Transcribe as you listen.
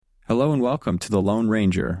Hello and welcome to The Lone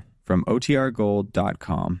Ranger from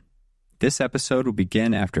OTRGold.com. This episode will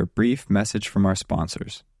begin after a brief message from our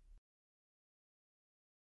sponsors.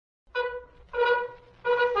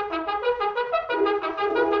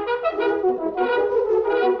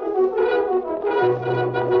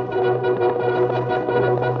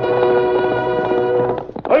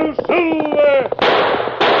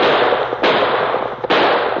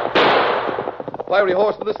 Fiery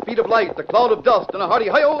horse with the speed of light, the cloud of dust, and a hearty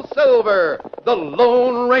hi-yo silver, the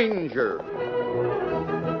Lone Ranger.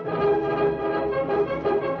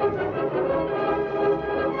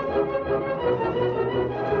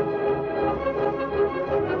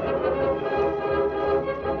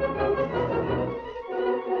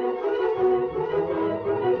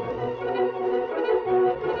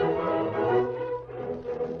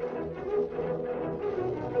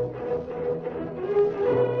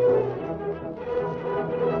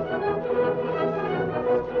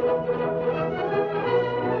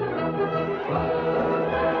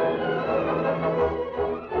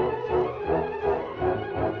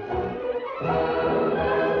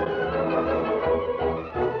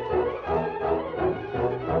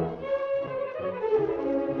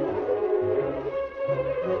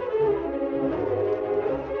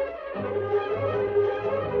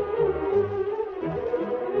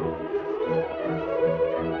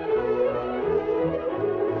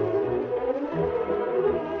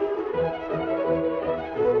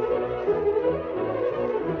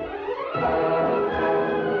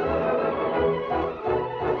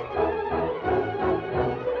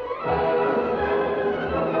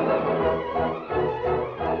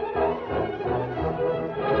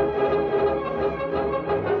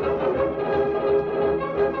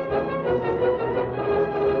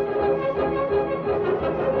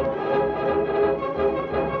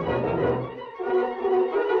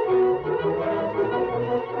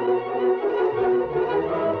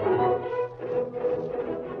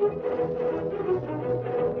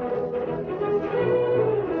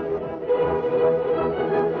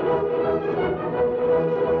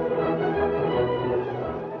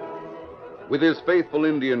 With his faithful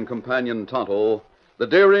Indian companion Tonto, the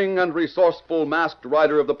daring and resourceful masked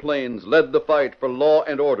rider of the plains led the fight for law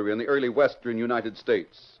and order in the early western United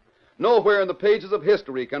States. Nowhere in the pages of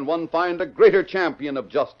history can one find a greater champion of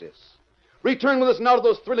justice. Return with us now to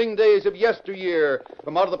those thrilling days of yesteryear.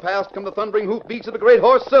 From out of the past come the thundering hoofbeats of the great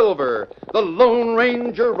horse Silver. The Lone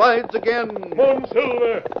Ranger rides again. Come on,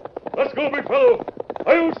 Silver. Let's go, big fellow.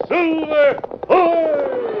 Hi-yo, Silver. Hi!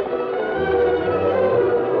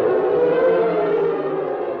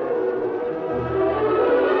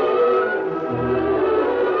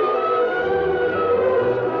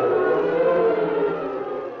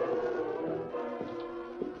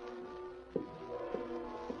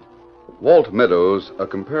 Walt Meadows, a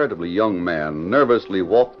comparatively young man, nervously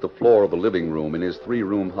walked the floor of the living room in his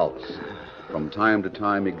three-room house. From time to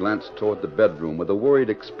time, he glanced toward the bedroom with a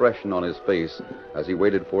worried expression on his face as he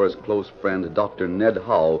waited for his close friend, Dr. Ned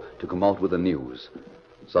Howe, to come out with the news.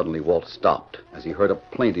 Suddenly, Walt stopped as he heard a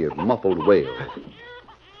plaintive, muffled wail.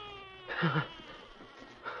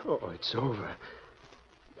 Oh, it's over.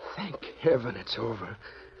 Thank heaven it's over.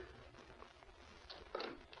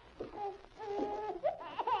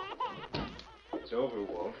 It's over,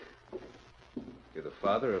 Walt. You're the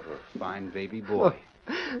father of a fine baby boy.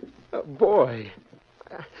 A boy?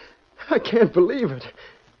 I can't believe it.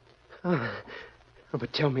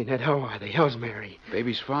 But tell me, Ned, how are they? How's Mary?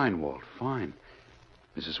 Baby's fine, Walt, fine.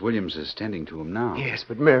 Mrs. Williams is tending to him now. Yes,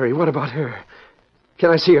 but Mary, what about her? Can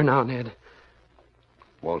I see her now, Ned?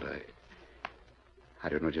 Walt, I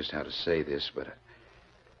don't know just how to say this, but...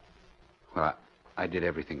 I did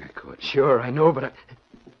everything I could. Sure, I know, but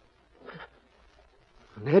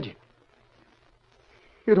Ned,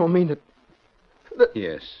 you don't mean that...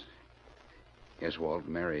 Yes. Yes, Walt,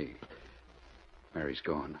 Mary's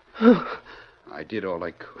gone. I did all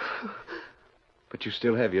I could. But you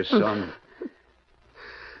still have your son.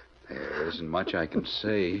 There isn't much I can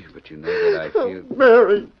say, but you know that I feel...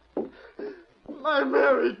 Mary! My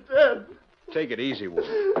Mary dead! Take it easy, Walt.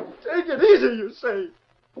 Take it easy, you say.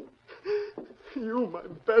 You, my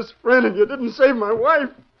best friend, and you didn't save my wife.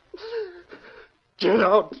 Get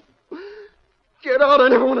out. Get out. I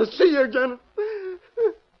never want to see you again.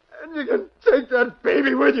 And you can take that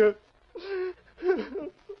baby with you.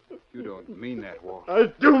 You don't mean that, Walt.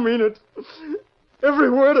 I do mean it.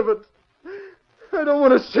 Every word of it. I don't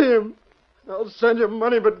want to see him. I'll send you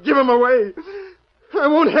money, but give him away. I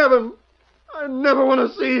won't have him. I never want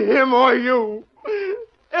to see him or you.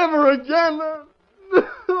 Ever again.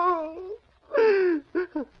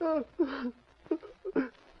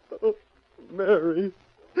 Mary.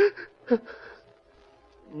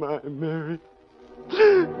 My Mary.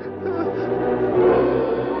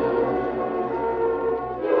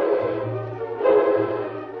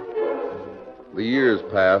 The years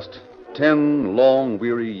passed, 10 long,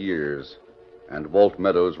 weary years, and Walt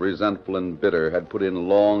Meadows, resentful and bitter, had put in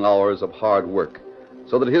long hours of hard work,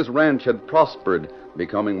 so that his ranch had prospered,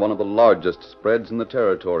 becoming one of the largest spreads in the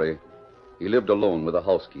territory. He lived alone with a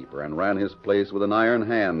housekeeper and ran his place with an iron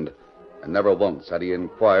hand, and never once had he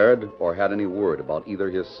inquired or had any word about either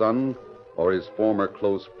his son or his former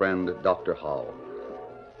close friend, Dr. Howe.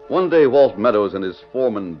 One day, Walt Meadows and his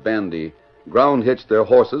foreman, Bandy, ground hitched their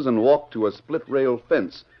horses and walked to a split-rail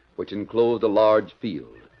fence which enclosed a large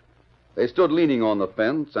field. They stood leaning on the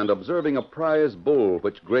fence and observing a prize bull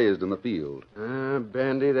which grazed in the field.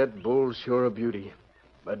 Bandy, that bull's sure a beauty.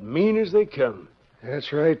 But mean as they come.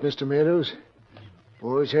 That's right, Mr. Meadows.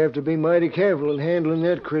 Boys have to be mighty careful in handling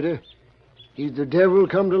that critter. He's the devil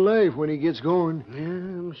come to life when he gets going. Yeah,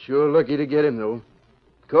 I'm sure lucky to get him, though.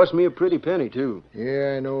 Cost me a pretty penny, too.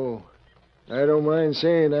 Yeah, I know. I don't mind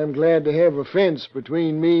saying I'm glad to have a fence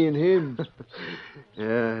between me and him.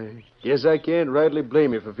 Yeah, guess I can't rightly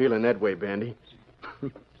blame you for feeling that way, Bandy.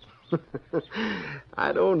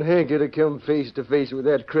 I don't hanker to come face to face with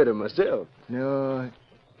that critter myself. No,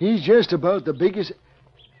 he's just about the biggest...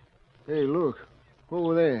 Hey, look.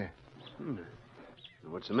 Over there.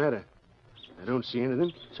 What's the matter? I don't see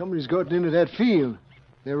anything. Somebody's gotten into that field.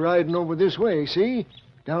 They're riding over this way, see?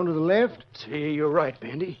 Down to the left. See, you're right,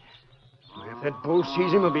 Bandy. If that bull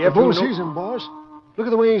sees him, he'll be The bull sees him, boss. Look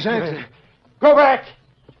at the way he's acting. Go back!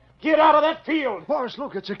 Get out of that field! Boss,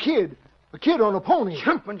 look, it's a kid. A kid on a pony.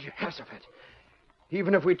 Jumping Jehoshaphat.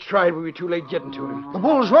 Even if we tried, we'd be too late getting to him. The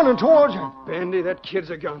bull's running towards him. Bandy, that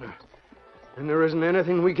kid's a goner. And there isn't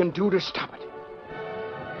anything we can do to stop it.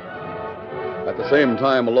 At the same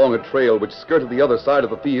time, along a trail which skirted the other side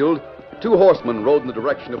of the field, 2 horsemen rode in the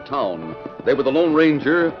direction of town. They were the Lone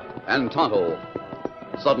Ranger and Tonto.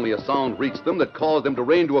 Suddenly, a sound reached them that caused them to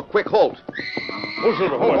rein to a quick halt. Oh,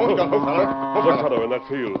 Silver, hold on, Look, Tonto, in that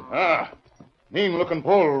field. Mean-looking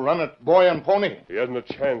bull run at boy and pony. He hasn't a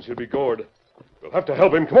chance. He'll be gored. We'll have to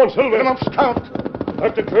help him. Come on, Silver. Get him up, Scout.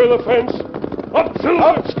 Have to clear the fence. Up, Silver.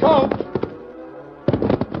 Up, Scout.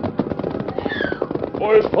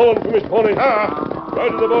 Boy's fallen from his pony. Right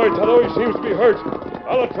to the boy, Tonto. He seems to be hurt.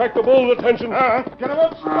 I'll attract the bull's attention. Get him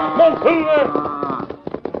up, Scout. Come on, Silver.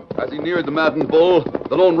 As he neared the maddened bull,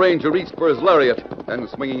 the Lone Ranger reached for his lariat. Then,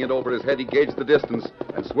 swinging it over his head, he gauged the distance,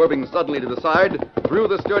 and swerving suddenly to the side, threw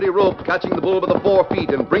the sturdy rope, catching the bull by the 4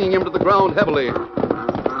 feet and bringing him to the ground heavily. The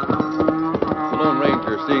Lone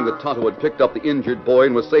Ranger, seeing that Tonto had picked up the injured boy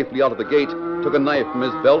and was safely out of the gate, took a knife from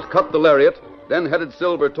his belt, cut the lariat, then headed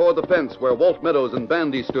Silver toward the fence where Walt Meadows and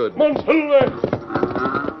Bandy stood. Come on, Silver.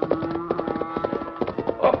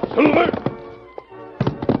 Up, Silver.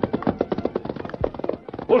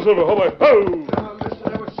 Oh, Silver, how about... Oh! Mister,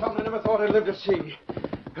 there was something I never thought I'd live to see.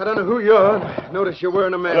 I don't know who you are. Notice you're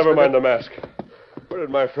wearing a mask. Never mind the mask. Where did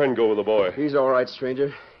my friend go with the boy? He's all right,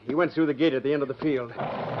 stranger. He went through the gate at the end of the field.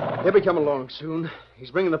 He'll be coming along soon. He's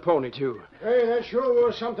bringing the pony, too. Hey, that sure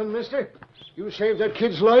was something, mister. You saved that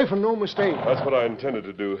kid's life and no mistake. That's what I intended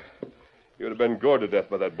to do. He would have been gored to death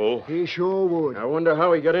by that bull. He sure would. I wonder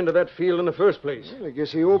how he got into that field in the first place. Well, I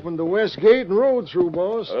guess he opened the west gate and rode through,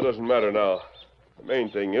 boss. That doesn't matter now. The main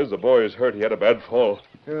thing is the boy is hurt. He had a bad fall.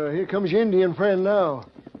 Here comes your Indian friend now.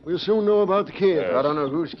 We'll soon know about the kid. Yes. I don't know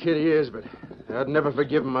whose kid he is, but I'd never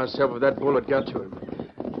forgiven myself if that bullet got to him.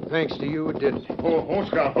 Thanks to you, it didn't. Oh,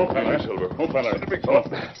 Scout. Oh, fella. Thank you, Silver. Oh, fella. The big fella.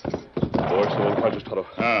 The boy's still unconscious, Tonto.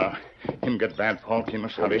 Him get bad fall, Kim.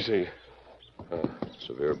 Let me see.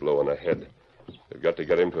 Severe blow on the head. They've got to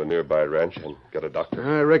get him to a nearby ranch and get a doctor.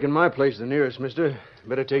 I reckon my place is the nearest, mister.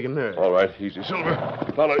 Better take him there. All right, easy. Silver.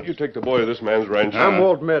 Tonto, you take the boy to this man's ranch. I'm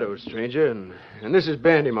Walt Meadows, stranger, and this is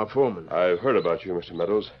Bandy, my foreman. I've heard about you, Mr.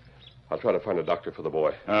 Meadows. I'll try to find a doctor for the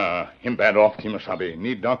boy. Him bad off, Kimasabi.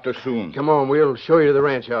 Need doctor soon. Come on, we'll show you to the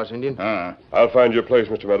ranch house, Indian. I'll find your place,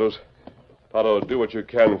 Mr. Meadows. Tonto, do what you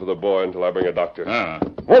can for the boy until I bring a doctor.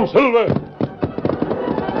 Come on, Silver!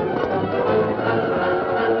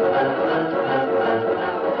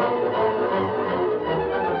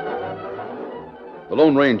 The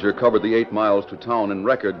Lone Ranger covered the 8 miles to town in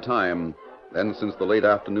record time. Then, since the late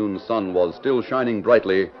afternoon sun was still shining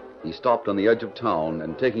brightly, he stopped on the edge of town,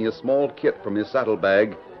 and taking a small kit from his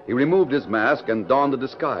saddlebag, he removed his mask and donned a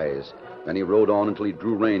disguise. Then he rode on until he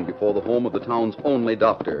drew rein before the home of the town's only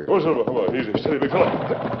doctor. Oh, Silver, come on, easy. Steady, big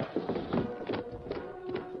fella.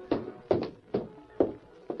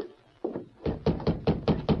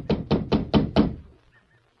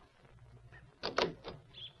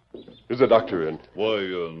 Is the doctor in? Why,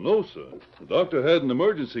 no, sir. The doctor had an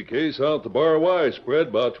emergency case out the Bar Y spread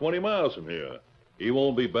about 20 miles from here. He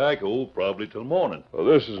won't be back, probably till morning. Well,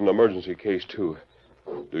 this is an emergency case, too.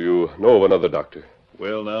 Do you know of another doctor?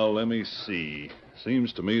 Well, now, let me see.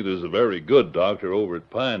 Seems to me there's a very good doctor over at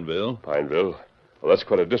Pineville. Pineville? Well, that's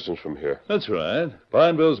quite a distance from here. That's right.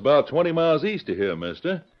 Pineville's about 20 miles east of here,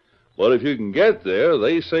 mister. But if you can get there,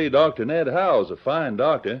 they say Dr. Ned Howe's a fine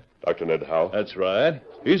doctor. Dr. Ned Howe? That's right.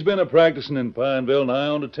 He's been a-practicing in Pineville nigh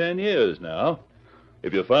on to 10 years now.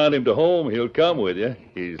 If you find him to home, he'll come with you.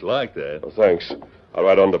 He's like that. Well, thanks. I'll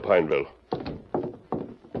ride on to Pineville.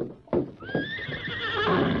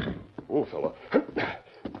 Oh, fella.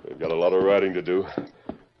 We've got a lot of riding to do.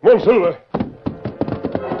 Come on, Silver.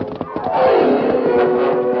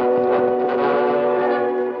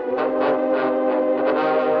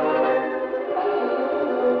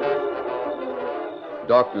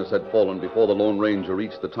 Darkness had fallen before the Lone Ranger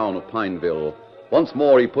reached the town of Pineville. Once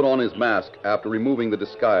more he put on his mask after removing the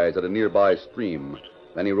disguise at a nearby stream.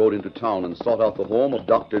 Then he rode into town and sought out the home of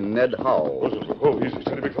Dr. Ned Howe. Oh, easy,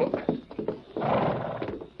 steady, big fella.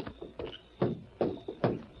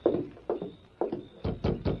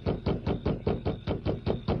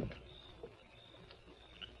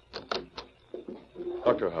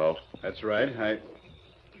 Dr. Howe. That's right.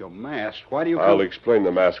 You're masked. Why do you come... I'll explain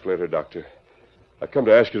the mask later, Doctor. I come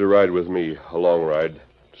to ask you to ride with me, a long ride,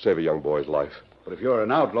 to save a young boy's life. But if you're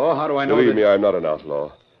an outlaw, how do I know Believe me, I'm not an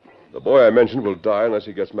outlaw. The boy I mentioned will die unless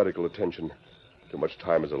he gets medical attention. Too much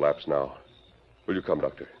time has elapsed now. Will you come,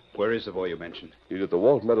 Doctor? Where is the boy you mentioned? He's at the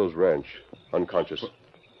Walt Meadows Ranch, unconscious.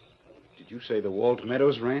 Did you say the Walt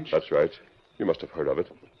Meadows Ranch? That's right. You must have heard of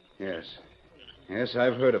it. Yes. Yes,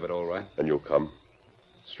 I've heard of it, all right. Then you'll come.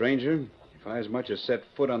 Stranger, if I as much as set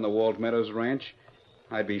foot on the Walt Meadows Ranch,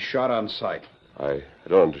 I'd be shot on sight. I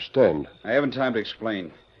don't understand. I haven't time to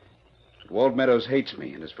explain. But Walt Meadows hates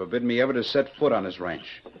me and has forbidden me ever to set foot on his ranch.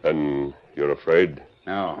 Then you're afraid?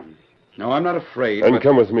 No, I'm not afraid. Then but...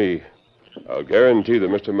 come with me. I'll guarantee that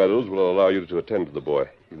Mr. Meadows will allow you to attend to the boy.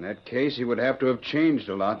 In that case, he would have to have changed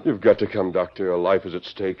a lot. You've got to come, Doctor. A life is at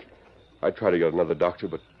stake. I'd try to get another doctor,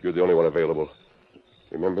 but you're the only one available.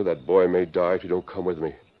 Remember, that boy may die if you don't come with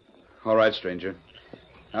me. All right, stranger.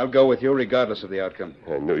 I'll go with you regardless of the outcome.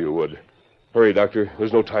 I knew you would. Hurry, Doctor.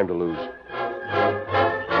 There's no time to lose.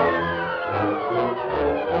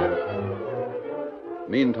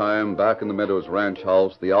 Meantime, back in the Meadows Ranch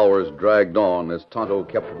house, the hours dragged on as Tonto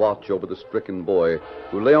kept watch over the stricken boy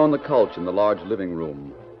who lay on the couch in the large living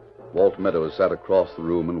room. Walt Meadows sat across the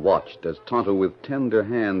room and watched as Tonto, with tender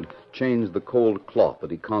hand, changed the cold cloth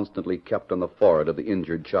that he constantly kept on the forehead of the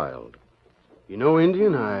injured child. You know,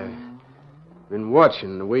 Indian, I've been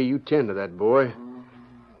watching the way you tend to that boy.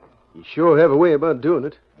 You sure have a way about doing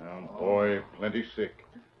it. Boy, plenty sick.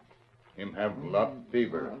 Him have lot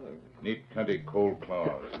fever. Need plenty cold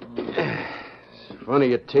cloths. It's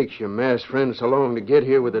funny it takes your masked friend so long to get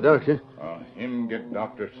here with the doctor. Him get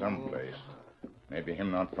doctor someplace. Maybe him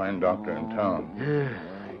not find doctor in town.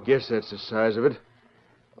 I guess that's the size of it.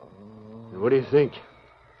 And what do you think?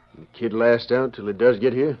 The kid last out till it does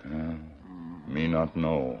get here? Me not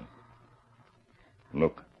know.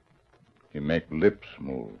 Look, he make lips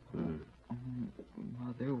move.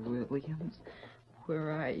 Mother Williams, where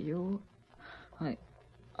are you?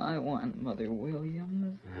 I want Mother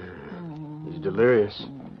Williams. He's delirious.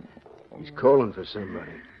 He's calling for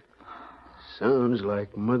somebody. Sounds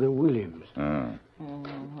like Mother Williams. Ah.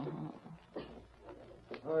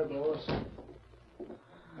 Hi, boss.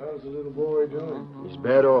 How's the little boy doing? He's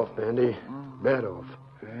bad off, Bandy. Bad off.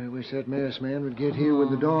 I wish that masked man would get here with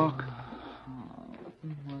the doc.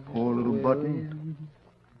 Poor little Button.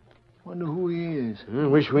 Wonder who he is. I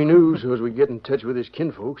wish we knew so as we get in touch with his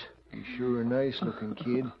kinfolks. He's sure a nice-looking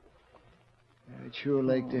kid. I'd sure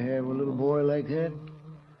like to have a little boy like that.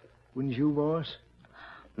 Wouldn't you, boss?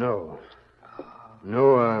 No.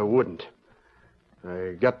 No, I wouldn't.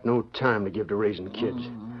 I got no time to give to raising kids.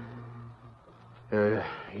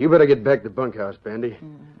 You better get back to the bunkhouse, Bandy.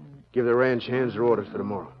 Give the ranch hands their orders for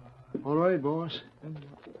tomorrow. All right, boss.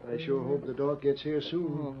 I sure hope the doc gets here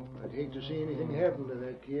soon. I'd hate to see anything happen to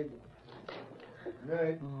that kid. Good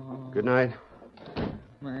night. Good night.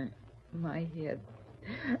 My head.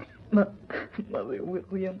 Mother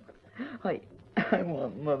Williams. I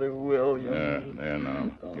want Mother Williams. There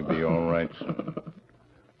now. You'll be all right.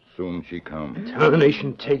 Soon she comes.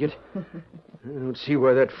 Tarnation, take it. I don't see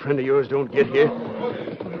why that friend of yours don't get here.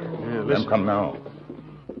 Yeah, listen. Them come now.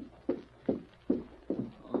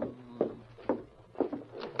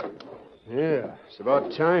 Yeah, it's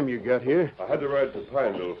about time you got here. I had to ride to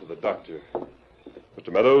Pineville for the doctor.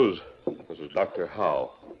 Mr. Meadows, this is Dr.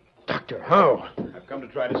 Howe. Doctor, how? I've come to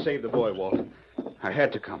try to save the boy, Walt. I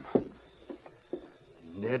had to come.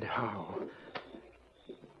 Ned Howe.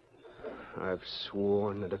 I've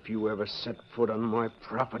sworn that if you ever set foot on my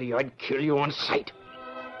property, I'd kill you on sight.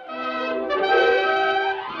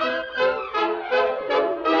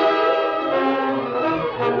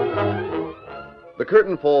 The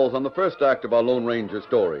curtain falls on the first act of our Lone Ranger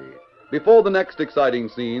story. Before the next exciting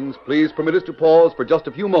scenes, please permit us to pause for just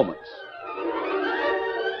a few moments.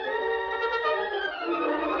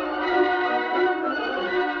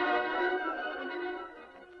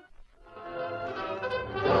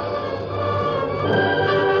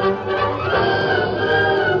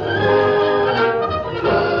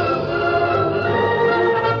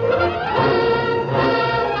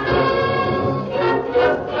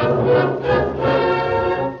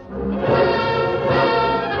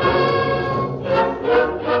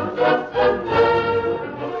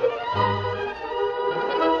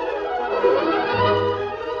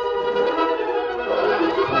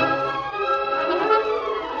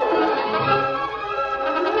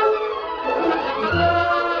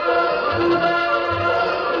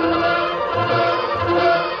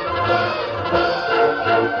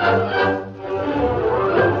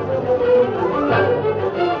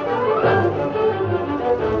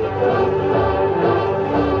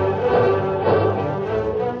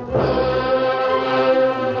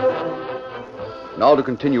 Now to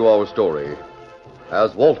continue our story.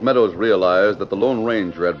 As Walt Meadows realized that the Lone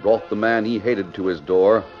Ranger had brought the man he hated to his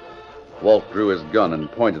door, Walt drew his gun and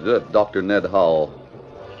pointed it at Dr. Ned Howell.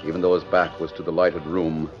 Even though his back was to the lighted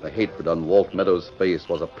room, the hatred on Walt Meadows' face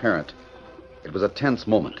was apparent. It was a tense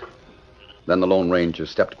moment. Then the Lone Ranger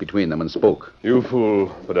stepped between them and spoke. You fool,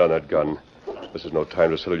 put down that gun. This is no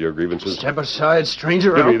time to settle your grievances. Step aside,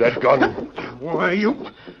 stranger. Give me that gun. Why, you...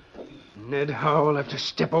 Ned Howe will have to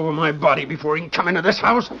step over my body before he can come into this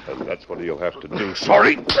house. And that's what he'll have to do.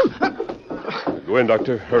 Sorry. Go in,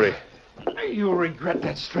 Doctor. Hurry. You'll regret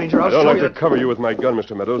that, stranger. I'll I don't show like you to cover you with my gun,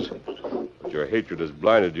 Mr. Meadows. But your hatred has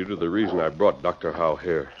blinded you to the reason I brought Dr. Howe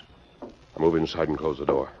here. Now move inside and close the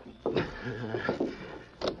door.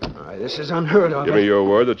 This is unheard of. Give me your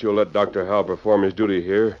word that you'll let Dr. Howe perform his duty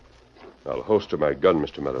here. I'll holster my gun,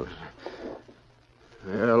 Mr. Meadows.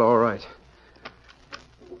 Well, all right.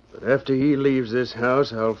 But after he leaves this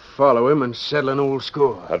house, I'll follow him and settle an old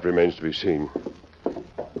score. That remains to be seen.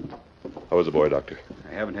 How is the boy, Doctor?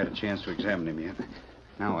 I haven't had a chance to examine him yet.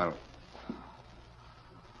 Now I'll...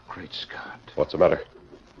 Great Scott. What's the matter?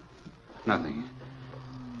 Nothing.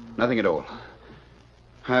 Nothing at all.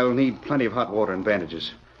 I'll need plenty of hot water and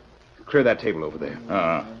bandages. Clear that table over there.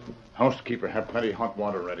 Housekeeper, have plenty hot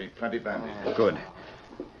water ready, plenty bandage. Good.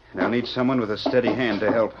 And I'll need someone with a steady hand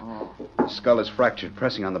to help. The skull is fractured,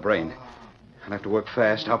 pressing on the brain. I'll have to work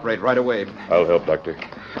fast, operate right away. I'll help, Doctor.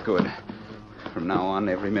 Good. From now on,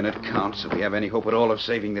 every minute counts if we have any hope at all of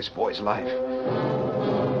saving this boy's life.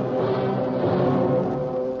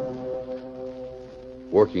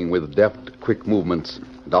 Working with deft, quick movements,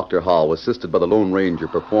 Dr. Hall, assisted by the Lone Ranger,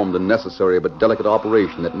 performed the necessary but delicate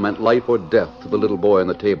operation that meant life or death to the little boy on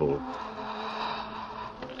the table.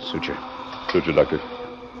 Suture. Suture, Doctor.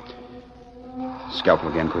 Scalpel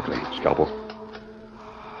again, quickly. Scalpel.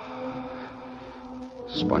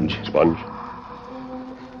 Sponge. Sponge.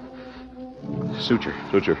 Suture.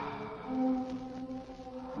 Suture.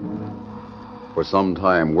 For some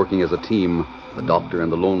time, working as a team, the doctor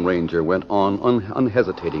and the Lone Ranger went on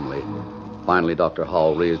unhesitatingly. Finally, Dr.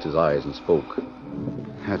 Howell raised his eyes and spoke.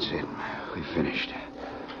 That's it. We've finished.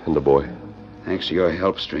 And the boy? Thanks to your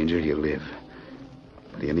help, stranger, he'll live.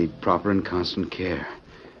 But he'll need proper and constant care.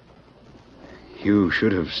 You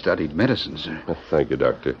should have studied medicine, sir. Thank you,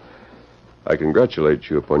 Doctor. I congratulate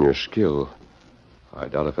you upon your skill. I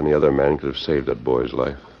doubt if any other man could have saved that boy's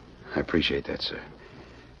life. I appreciate that, sir.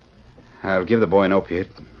 I'll give the boy an opiate.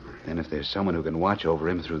 Then if there's someone who can watch over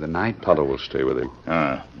him through the night... Tonto will stay with him.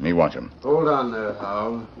 Me watch him. Hold on there,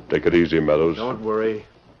 Howell. Take it easy, Meadows. Don't worry.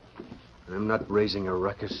 I'm not raising a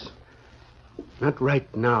ruckus. Not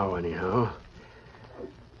right now, anyhow.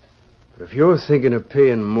 But if you're thinking of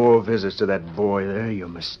paying more visits to that boy there, you're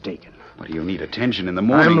mistaken. But he'll need attention in the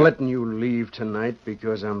morning. I'm letting you leave tonight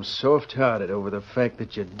because I'm soft-hearted over the fact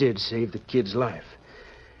that you did save the kid's life.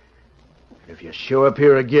 If you show up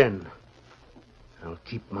here again, I'll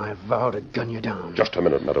keep my vow to gun you down. Just a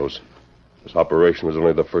minute, Meadows. This operation is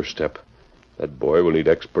only the first step. That boy will need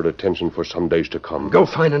expert attention for some days to come. Go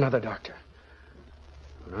find another doctor.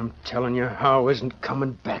 But I'm telling you, Howe isn't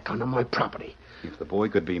coming back onto my property. If the boy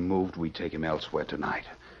could be moved, we'd take him elsewhere tonight.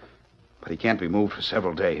 But he can't be moved for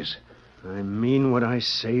several days. I mean what I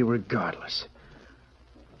say regardless.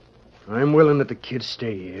 I'm willing that the kid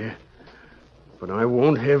stay here. But I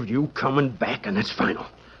won't have you coming back, and that's final.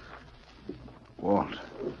 Walt,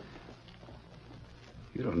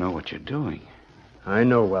 you don't know what you're doing. I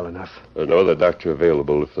know well enough. There's no other doctor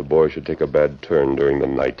available if the boy should take a bad turn during the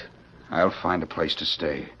night. I'll find a place to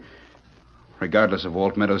stay. Regardless of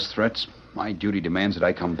Walt Meadows' threats, my duty demands that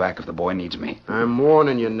I come back if the boy needs me. I'm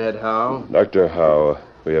warning you, Ned Howe. Dr. Howe,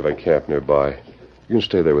 we have a camp nearby. You can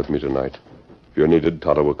stay there with me tonight. If you're needed,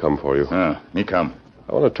 Tonto will come for you. Me come.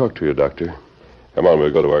 I want to talk to you, Doctor. Come on,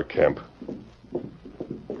 we'll go to our camp.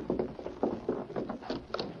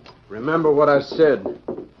 Remember what I said.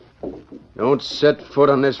 Don't set foot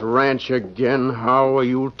on this ranch again, Howe, or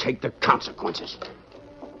you'll take the consequences.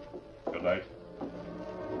 Good night.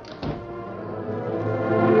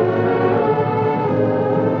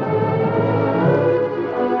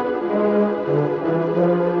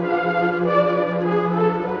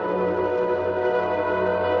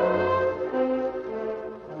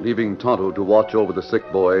 Leaving Tonto to watch over the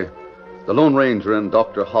sick boy, the Lone Ranger and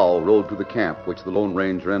Dr. Howe rode to the camp which the Lone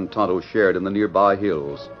Ranger and Tonto shared in the nearby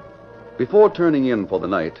hills. Before turning in for the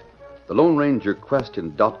night, the Lone Ranger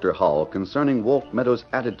questioned Dr. Howe concerning Walt Meadows'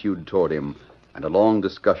 attitude toward him, and a long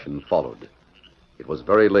discussion followed. It was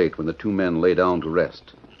very late when the two men lay down to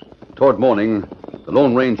rest. Toward morning, the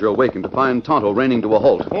Lone Ranger awakened to find Tonto reining to a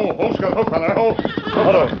halt.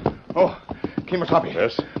 Kimasabi.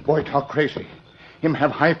 Yes? Boy talk crazy. Him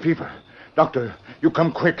have high fever. Doctor, you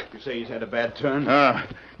come quick. You say he's had a bad turn?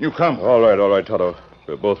 You come. All right, Tonto.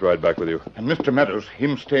 We'll both ride back with you. And Mr. Meadows,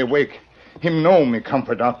 him stay awake. Him know me come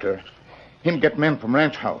for doctor. Him get men from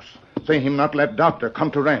ranch house. Say him not let doctor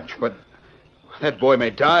come to ranch. But that boy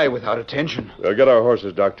may die without attention. We'll get our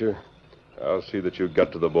horses, Doctor. I'll see that you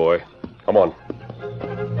get to the boy. Come on.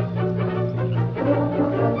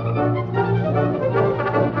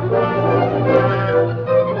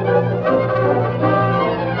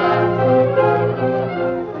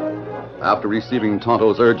 After receiving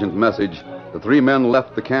Tonto's urgent message, the three men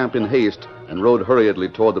left the camp in haste and rode hurriedly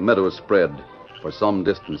toward the meadows spread. For some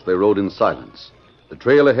distance, they rode in silence. The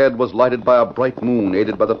trail ahead was lighted by a bright moon,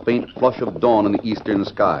 aided by the faint flush of dawn in the eastern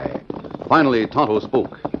sky. Finally, Tonto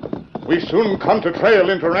spoke. We soon come to trail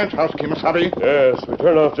into ranch house, Kimasabi. Yes, we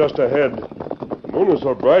turn off just ahead. The moon is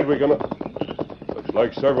so bright we're gonna... Looks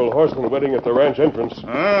like several horsemen waiting at the ranch entrance.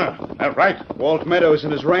 That's right. Walt Meadows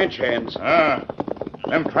and his ranch hands.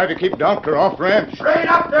 Them try to keep doctor off ranch. Straight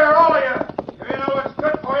up there, all of you. You know what's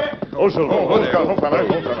good for you. Oh, Silver.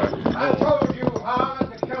 I told you, Howe,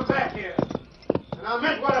 not to come back here. And I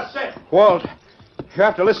meant what I said. Walt, you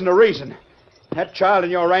have to listen to reason. That child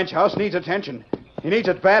in your ranch house needs attention. He needs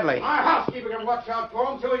it badly. My housekeeper can watch out for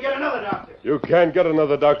him till we get another doctor. You can't get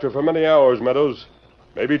another doctor for many hours, Meadows.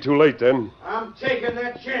 Maybe too late then. I'm taking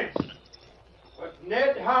that chance. But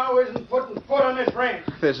Ned Howe isn't putting foot on this ranch.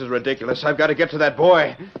 This is ridiculous. I've got to get to that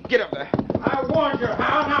boy. Get up there. I warned you,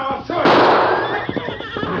 Howe. Now I'll show you.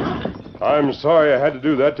 I'm sorry I had to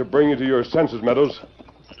do that to bring you to your senses, Meadows.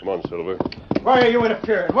 Come on, Silver. Why are you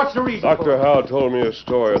interfering? What's the reason Dr. for it? Howe told me a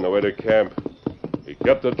story on the way to camp. He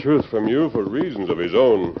kept the truth from you for reasons of his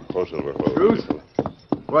own. Oh, Silver. Oh, Truth? Silver.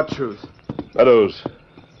 What truth? Meadows.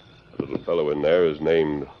 The little fellow in there is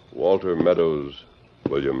named Walter Meadows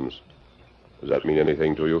Williams. Does that mean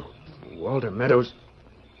anything to you? Walter Meadows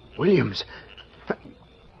Williams.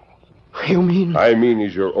 You mean... I mean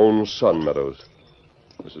he's your own son, Meadows.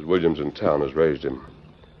 Mrs. Williams in town has raised him.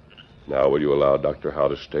 Now, will you allow Dr. Howe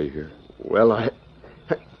to stay here? Well,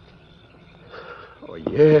 Oh,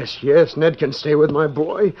 yes, Ned can stay with my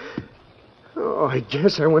boy. Oh, I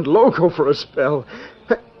guess I went loco for a spell.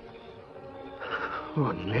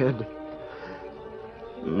 Oh, Ned.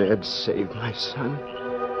 Ned saved my son.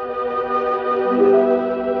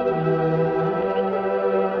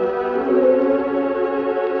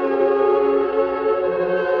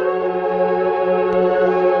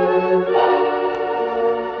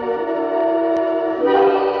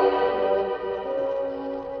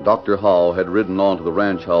 Dr. Howe had ridden on to the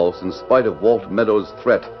ranch house in spite of Walt Meadows'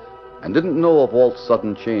 threat and didn't know of Walt's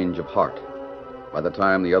sudden change of heart. By the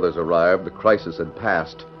time the others arrived, the crisis had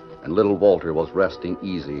passed, and little Walter was resting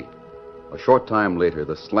easy. A short time later,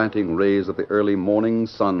 the slanting rays of the early morning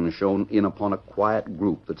sun shone in upon a quiet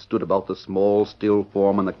group that stood about the small, still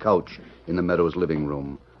form on the couch in the Meadows' living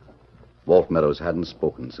room. Walt Meadows hadn't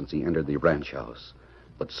spoken since he entered the ranch house,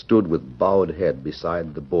 but stood with bowed head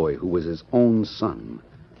beside the boy who was his own son.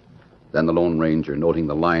 Then the Lone Ranger, noting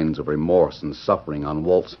the lines of remorse and suffering on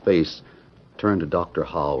Walt's face, turned to Dr.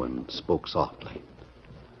 Howe and spoke softly.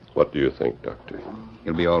 What do you think, Doctor?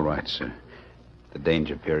 You'll be all right, sir. The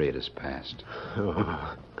danger period is past.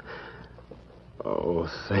 Oh, Oh,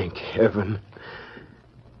 thank heaven.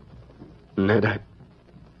 Ned,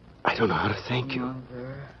 I don't know how to thank you.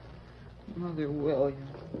 Mother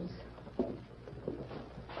Williams.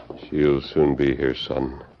 She'll soon be here,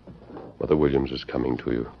 son. Mother Williams is coming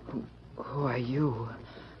to you. Who are you?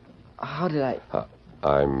 How did I...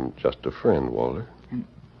 I'm just a friend, Walter. And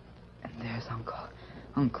there's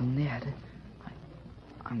Uncle Ned.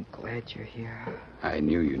 I'm glad you're here. I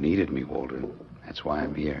knew you needed me, Walter. That's why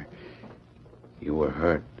I'm here. You were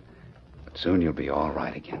hurt, but soon you'll be all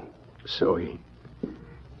right again. So he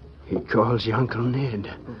calls you Uncle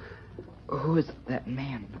Ned. Who is that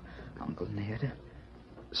man, Uncle Ned?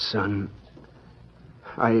 Son,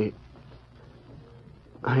 I'm...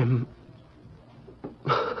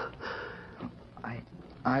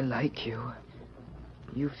 I like you.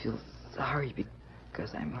 You feel sorry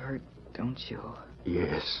because I'm hurt, don't you?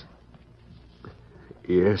 Yes.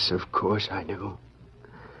 Yes, of course I do.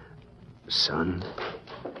 Son.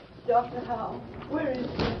 Dr. Howe, where is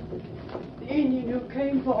he? The Indian who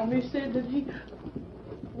came for me said that he...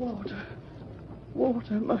 Walter,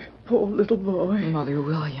 my poor little boy. Mother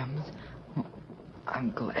Williams.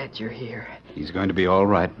 I'm glad you're here. He's going to be all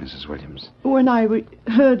right, Mrs. Williams. When I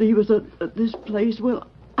heard he was at this place, well,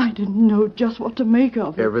 I didn't know just what to make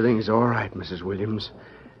of it. Everything's all right, Mrs. Williams.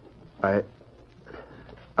 I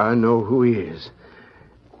know who he is.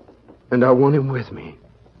 And I want him with me.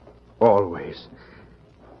 Always.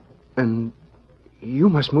 And you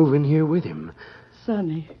must move in here with him.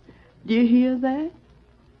 Sonny, do you hear that?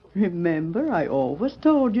 Remember, I always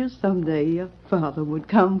told you someday your father would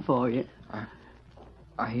come for you.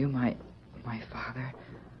 Are you my father?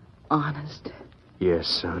 Honest? Yes,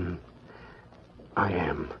 son. I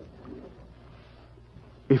am.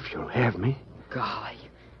 If you'll have me. Golly.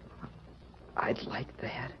 I'd like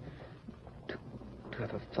that. To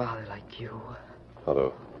have a father like you.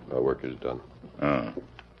 Otto, our work is done.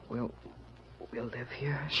 We'll live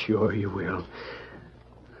here? Sure you will.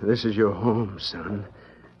 This is your home, son.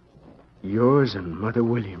 Yours and Mother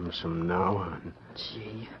Williams from now on.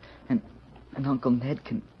 Gee, and Uncle Ned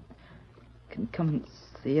can come and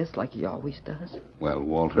see us like he always does? Well,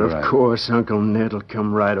 Walter, Of course, Uncle Ned'll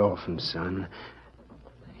come right often, son.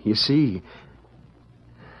 You see,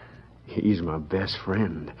 he's my best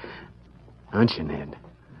friend. Aren't you, Ned?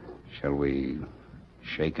 Shall we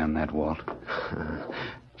shake on that, Walt?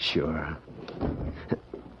 Sure.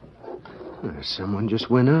 Someone just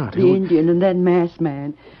went out. The Indian and that masked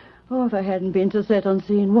man. Oh, if I hadn't been so set on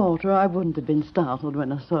seeing Walter, I wouldn't have been startled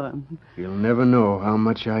when I saw him. You'll never know how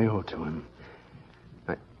much I owe to him.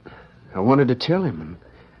 I wanted to tell him,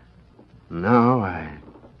 and now I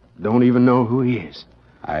don't even know who he is.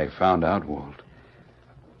 I found out, Walt.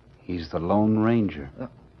 He's the Lone Ranger. The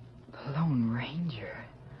Lone Ranger?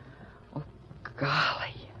 Oh,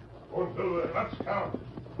 golly. Until there, let's count.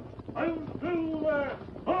 Until there,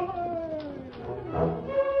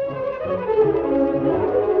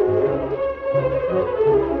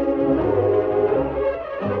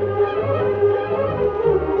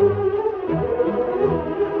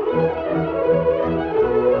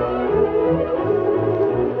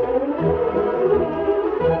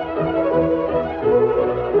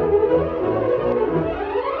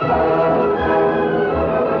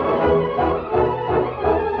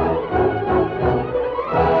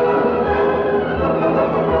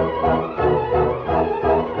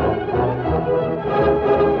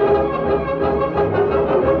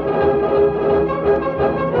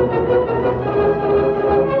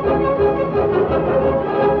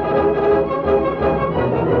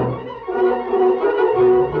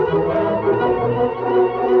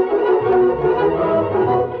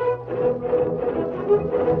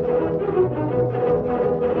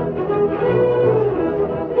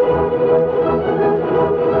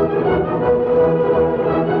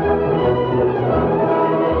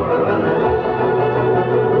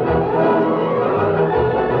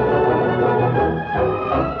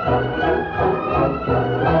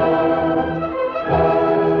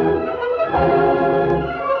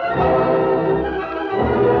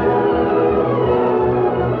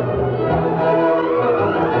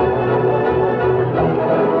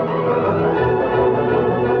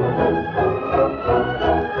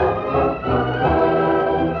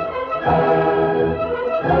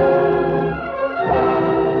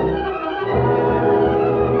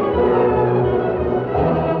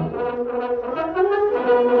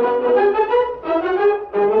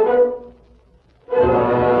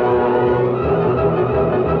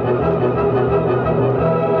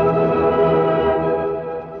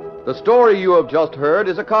 The story you have just heard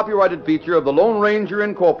is a copyrighted feature of the Lone Ranger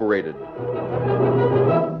Incorporated.